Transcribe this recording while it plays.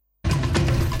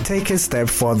take a step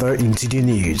further into the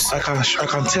news. I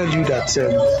can tell you that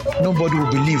nobody will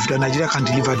believe that Nigeria can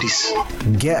deliver this.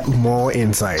 Get more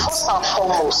insights. First and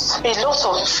foremost,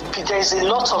 there is a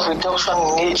lot of reduction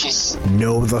in ages.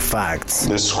 Know the facts.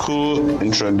 The school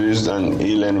introduced an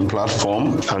e-learning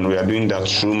platform, and we are doing that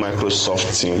through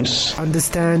Microsoft Teams.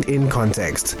 Understand in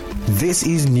context. This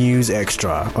is News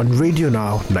Extra on Radio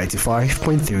Now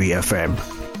 95.3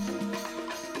 FM.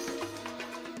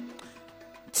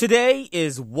 Today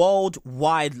is World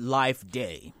Wildlife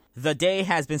Day. The day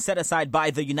has been set aside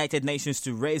by the United Nations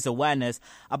to raise awareness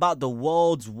about the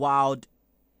world's wild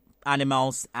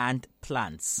animals and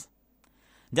plants.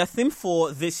 The theme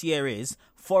for this year is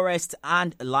Forests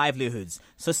and Livelihoods,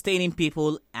 Sustaining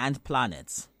People and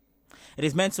Planets. It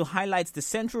is meant to highlight the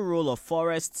central role of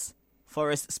forest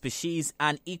species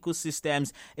and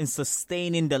ecosystems in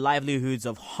sustaining the livelihoods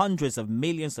of hundreds of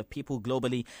millions of people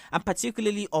globally, and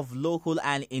particularly of local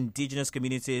and indigenous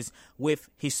communities with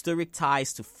historic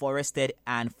ties to forested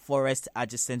and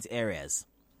forest-adjacent areas.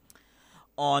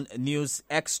 On News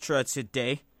Extra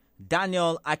today,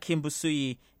 Daniel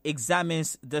Akimbusuyi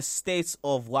examines the state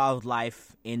of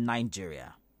wildlife in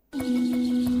Nigeria.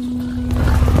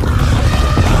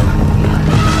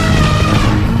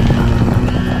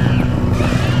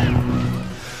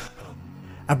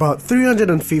 About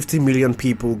 350 million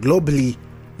people globally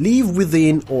live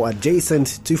within or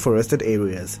adjacent to forested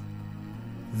areas.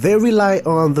 They rely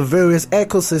on the various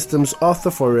ecosystems of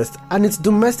the forest and its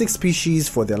domestic species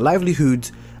for their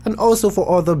livelihoods and also for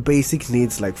other basic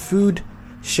needs like food,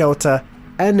 shelter,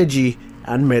 energy,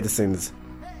 and medicines.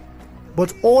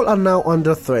 But all are now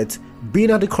under threat, being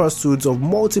at the crossroads of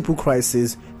multiple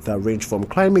crises that range from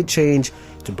climate change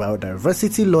to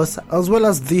biodiversity loss, as well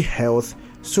as the health,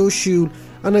 social,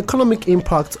 and economic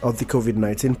impact of the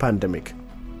COVID-19 pandemic.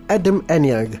 Adam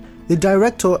Enyang, the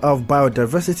director of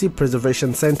Biodiversity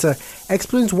Preservation Center,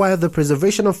 explains why the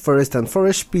preservation of forest and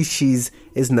forest species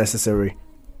is necessary.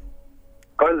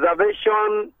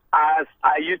 Conservation, as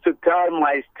I used to tell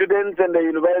my students in the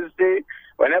university,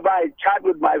 whenever I chat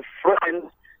with my friends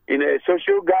in a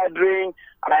social gathering,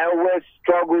 I always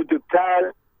struggle to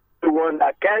tell everyone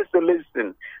that cares to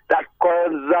listen that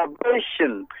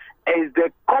conservation is the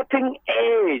cutting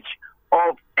edge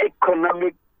of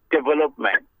economic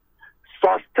development.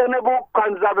 Sustainable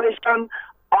conservation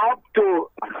up to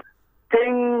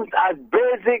things as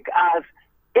basic as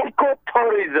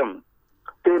ecotourism,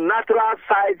 to natural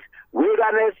sites,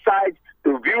 wilderness sites,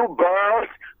 to view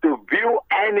birds, to view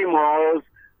animals,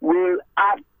 will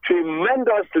add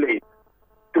tremendously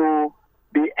to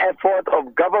the effort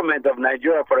of government of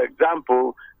Nigeria, for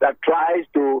example, that tries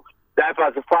to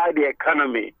diversify the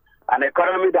economy. An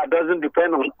economy that doesn't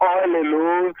depend on oil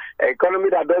alone, an economy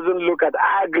that doesn't look at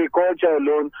agriculture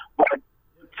alone, but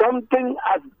something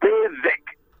as basic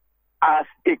as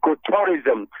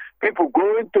ecotourism. People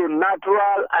going to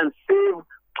natural and safe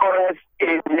forest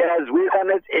areas,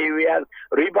 wilderness areas,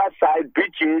 riverside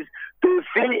beaches to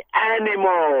see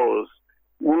animals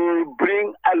will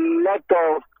bring a lot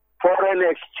of foreign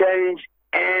exchange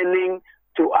earning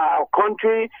to our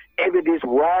country if it is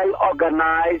well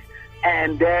organized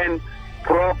and then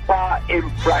proper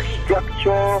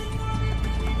infrastructure.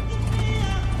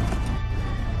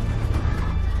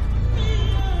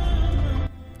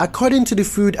 According to the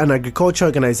Food and Agriculture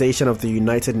Organization of the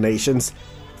United Nations,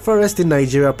 forests in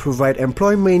Nigeria provide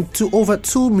employment to over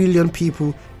 2 million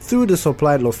people through the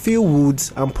supply of field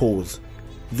woods and poles.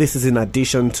 This is in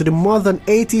addition to the more than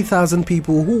 80,000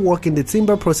 people who work in the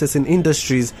timber processing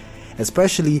industries,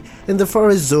 especially in the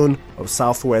forest zone of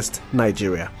southwest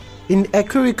Nigeria. In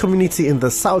Ekuri community in the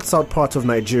south part of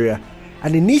Nigeria,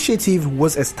 an initiative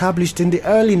was established in the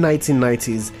early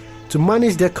 1990s to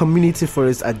manage their community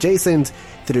forests adjacent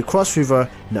to the Cross River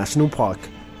National Park,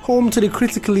 home to the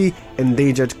critically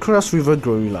endangered Cross River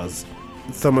gorillas.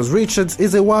 Thomas Richards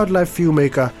is a wildlife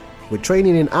filmmaker with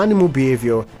training in animal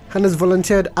behavior and has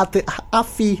volunteered at the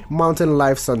Afi Mountain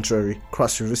Life Sanctuary,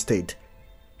 Cross River State.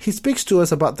 He speaks to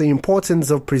us about the importance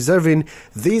of preserving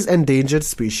these endangered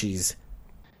species.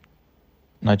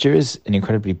 Nigeria is an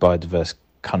incredibly biodiverse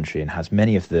country and has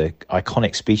many of the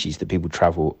iconic species that people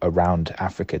travel around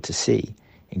Africa to see,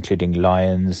 including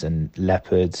lions and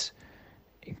leopards,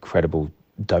 incredible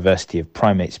diversity of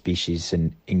primate species,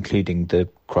 and including the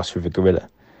Cross River gorilla.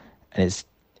 And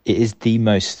it is the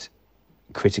most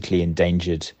critically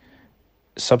endangered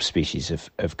subspecies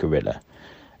of gorilla.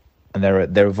 And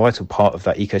they're a vital part of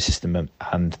that ecosystem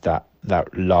and that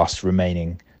last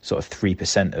remaining sort of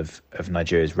 3% of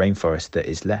Nigeria's rainforest that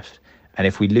is left. And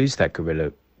if we lose that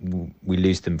gorilla, we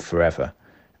lose them forever.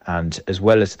 And as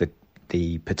well as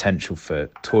the potential for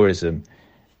tourism,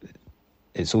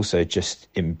 it's also just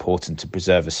important to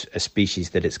preserve a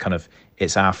species that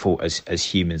it's our fault as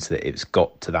humans that it's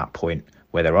got to that point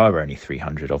where there are only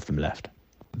 300 of them left.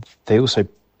 They also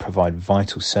provide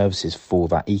vital services for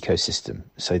that ecosystem.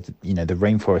 So, the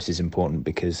rainforest is important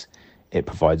because it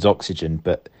provides oxygen,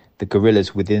 but the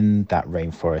gorillas within that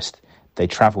rainforest, they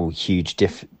travel huge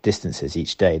distances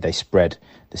each day. They spread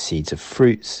the seeds of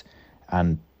fruits,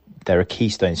 and they're a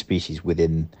keystone species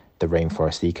within the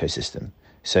rainforest ecosystem.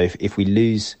 So if we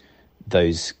lose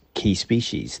those key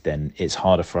species, then it's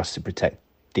harder for us to protect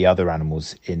the other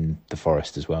animals in the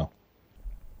forest as well.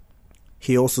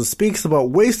 He also speaks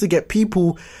about ways to get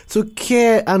people to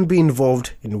care and be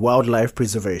involved in wildlife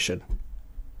preservation.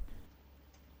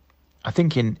 I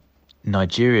think in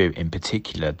Nigeria in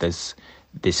particular, there's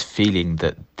this feeling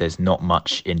that there's not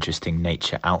much interesting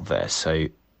nature out there. So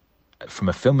from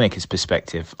a filmmaker's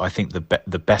perspective, I think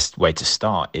the best way to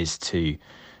start is to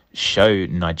show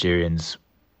Nigerians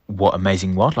what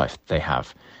amazing wildlife they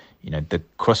have. The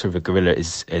Cross River gorilla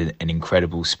is an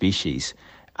incredible species,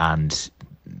 and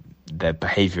their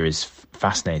behavior is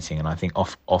fascinating. And I think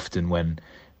often when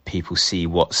people see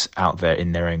what's out there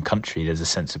in their own country, there's a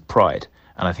sense of pride.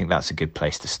 And I think that's a good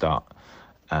place to start.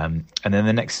 And then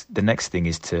the next thing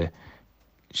is to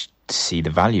see the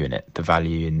value in it, the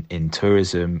value in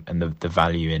tourism, and the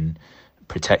value in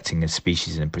protecting a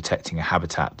species and protecting a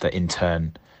habitat that in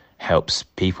turn helps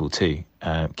people too,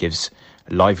 gives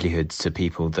livelihoods to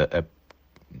people that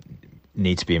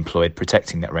need to be employed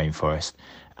protecting that rainforest,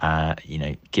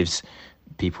 gives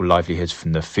people livelihoods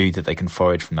from the food that they can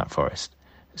forage from that forest.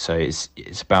 So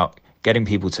it's about getting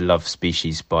people to love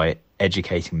species by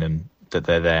educating them that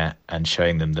they're there and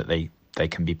showing them that they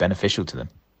can be beneficial to them.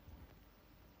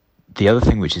 The other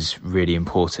thing which is really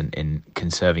important in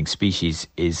conserving species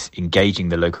is engaging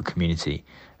the local community.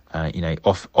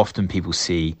 Often people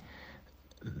see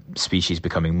species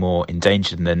becoming more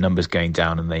endangered and their numbers going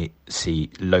down, and they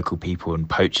see local people and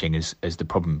poaching as the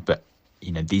problem. But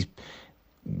these,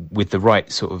 with the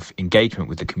right sort of engagement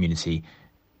with the community,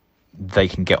 they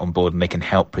can get on board and they can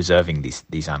help preserving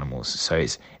these animals. So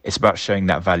it's about showing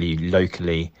that value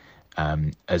locally,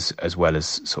 as well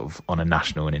as sort of on a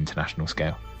national and international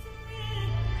scale.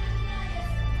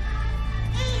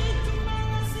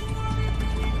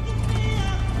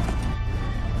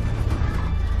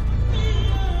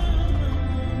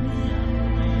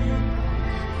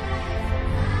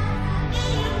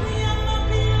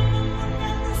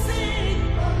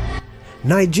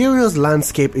 Nigeria's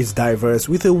landscape is diverse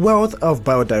with a wealth of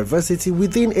biodiversity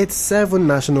within its 7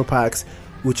 national parks,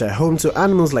 which are home to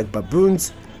animals like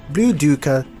baboons, blue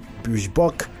duiker,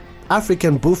 bushbuck,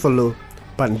 African buffalo,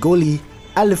 pangoli,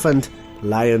 elephant,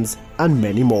 lions, and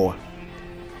many more.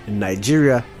 In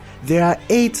Nigeria, there are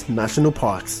 8 national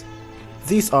parks.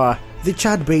 These are the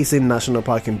Chad Basin National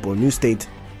Park in Borno State,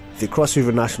 the Cross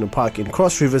River National Park in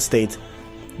Cross River State,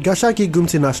 Gashaki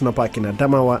Gumti National Park in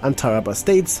Adamawa and Taraba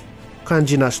States,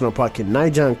 Kanji National Park in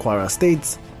Niger and Kwara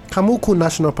States, Kamuku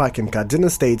National Park in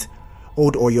Kaduna State,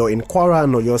 Old Oyo in Kwara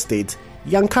and Oyo State,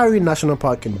 Yankari National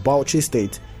Park in Bauchi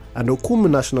State, and Okumu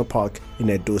National Park in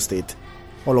Edo State,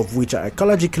 all of which are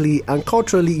ecologically and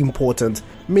culturally important,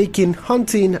 making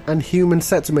hunting and human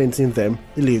settlement in them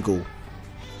illegal.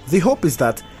 The hope is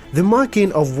that the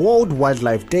marking of World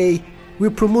Wildlife Day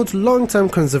will promote long-term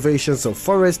conservation of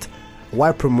forest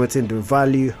while promoting the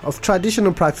value of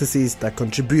traditional practices that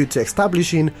contribute to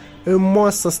establishing a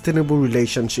more sustainable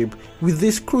relationship with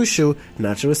these crucial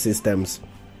natural systems.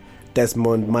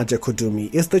 Desmond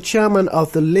Majekodunmi is the chairman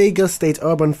of the Lagos State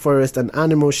Urban Forest and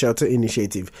Animal Shelter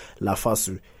Initiative,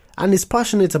 LAFASU, and is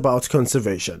passionate about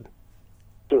conservation.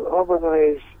 To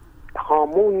urbanize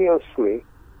harmoniously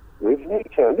with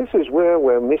nature. This is where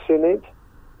we're missing it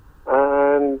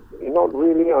and not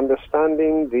really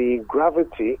understanding the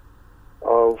gravity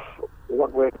of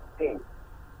what we're doing.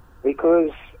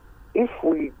 Because if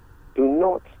we do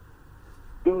not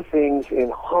do things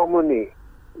in harmony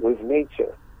with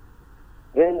nature,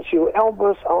 then she'll help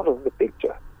us out of the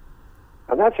picture.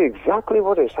 And that's exactly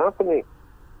what is happening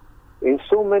in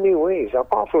so many ways,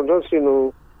 apart from just,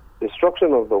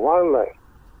 destruction of the wildlife,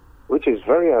 which is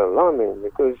very alarming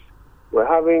because we're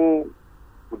having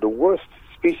the worst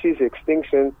species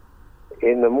extinction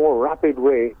in a more rapid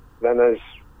way than has.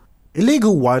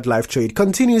 Illegal wildlife trade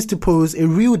continues to pose a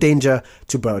real danger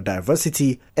to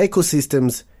biodiversity,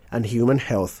 ecosystems, and human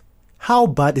health. How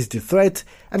bad is the threat,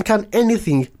 and can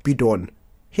anything be done?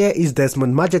 Here is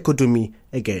Desmond Majekodunmi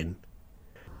again.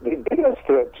 The biggest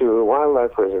threat to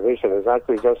wildlife preservation is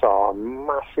actually just our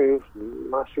massive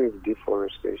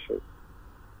deforestation.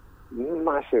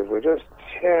 Massive. We're just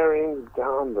tearing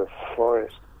down the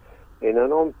forest in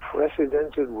an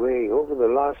unprecedented way. Over the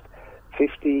last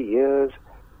 50 years,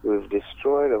 we've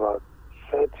destroyed about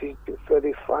 30 to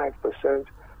 35%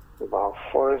 of our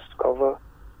forest cover,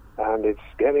 and it's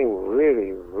getting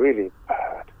really, really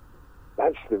bad.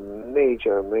 That's the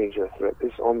major, major threat,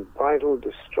 this unbridled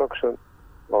destruction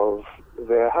of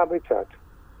their habitat.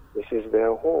 This is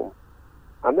their home.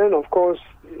 And then, of course,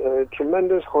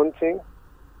 tremendous hunting.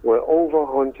 We're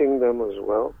over-hunting them as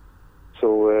well.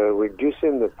 So we're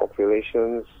reducing the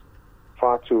populations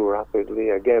far too rapidly.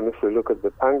 Again, if we look at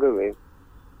the pangolin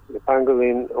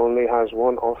only has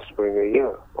one offspring a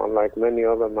year, unlike many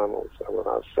other mammals that will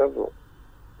have several.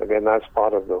 Again, that's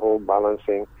part of the whole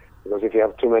balancing, because if you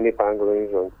have too many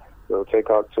pangolins, then they'll take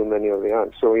out too many of the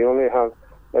ants. So we only have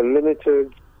a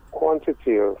limited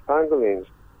quantity of pangolins.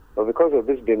 But because of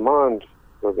this demand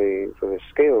for the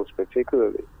scales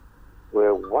particularly,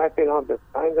 we're wiping out the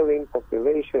pangolin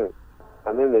population.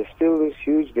 And then there's still this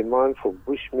huge demand for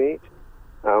bushmeat.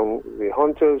 The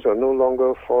hunters are no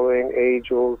longer following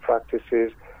age-old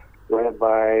practices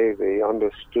whereby they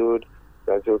understood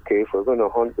that, okay, if we're going to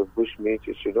hunt the bushmeat,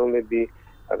 it should only be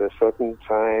at a certain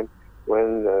time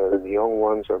when the young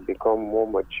ones have become more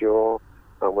mature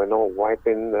and we're not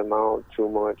wiping them out too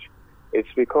much.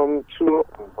 It's become too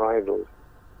unbridled.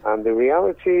 And the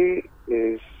reality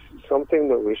is something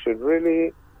that we should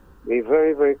really be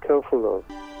very, very careful of.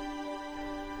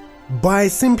 By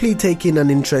simply taking an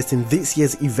interest in this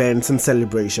year's events and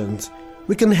celebrations,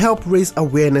 we can help raise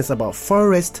awareness about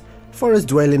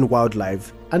forest-dwelling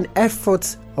wildlife, and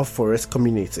efforts of forest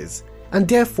communities, and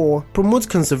therefore promote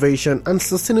conservation and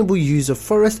sustainable use of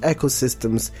forest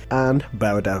ecosystems and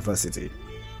biodiversity.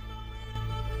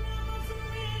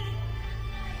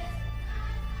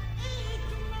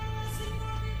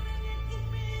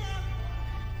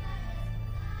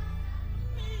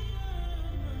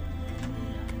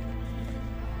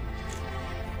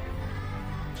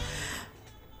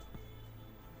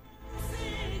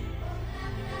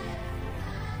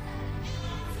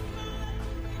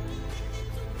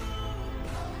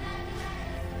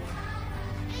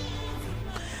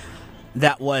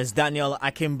 That was Daniel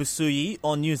Akimbusuyi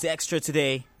on News Extra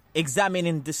today,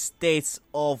 examining the state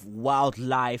of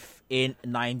wildlife in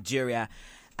Nigeria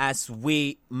as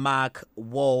we mark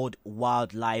World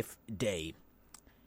Wildlife Day.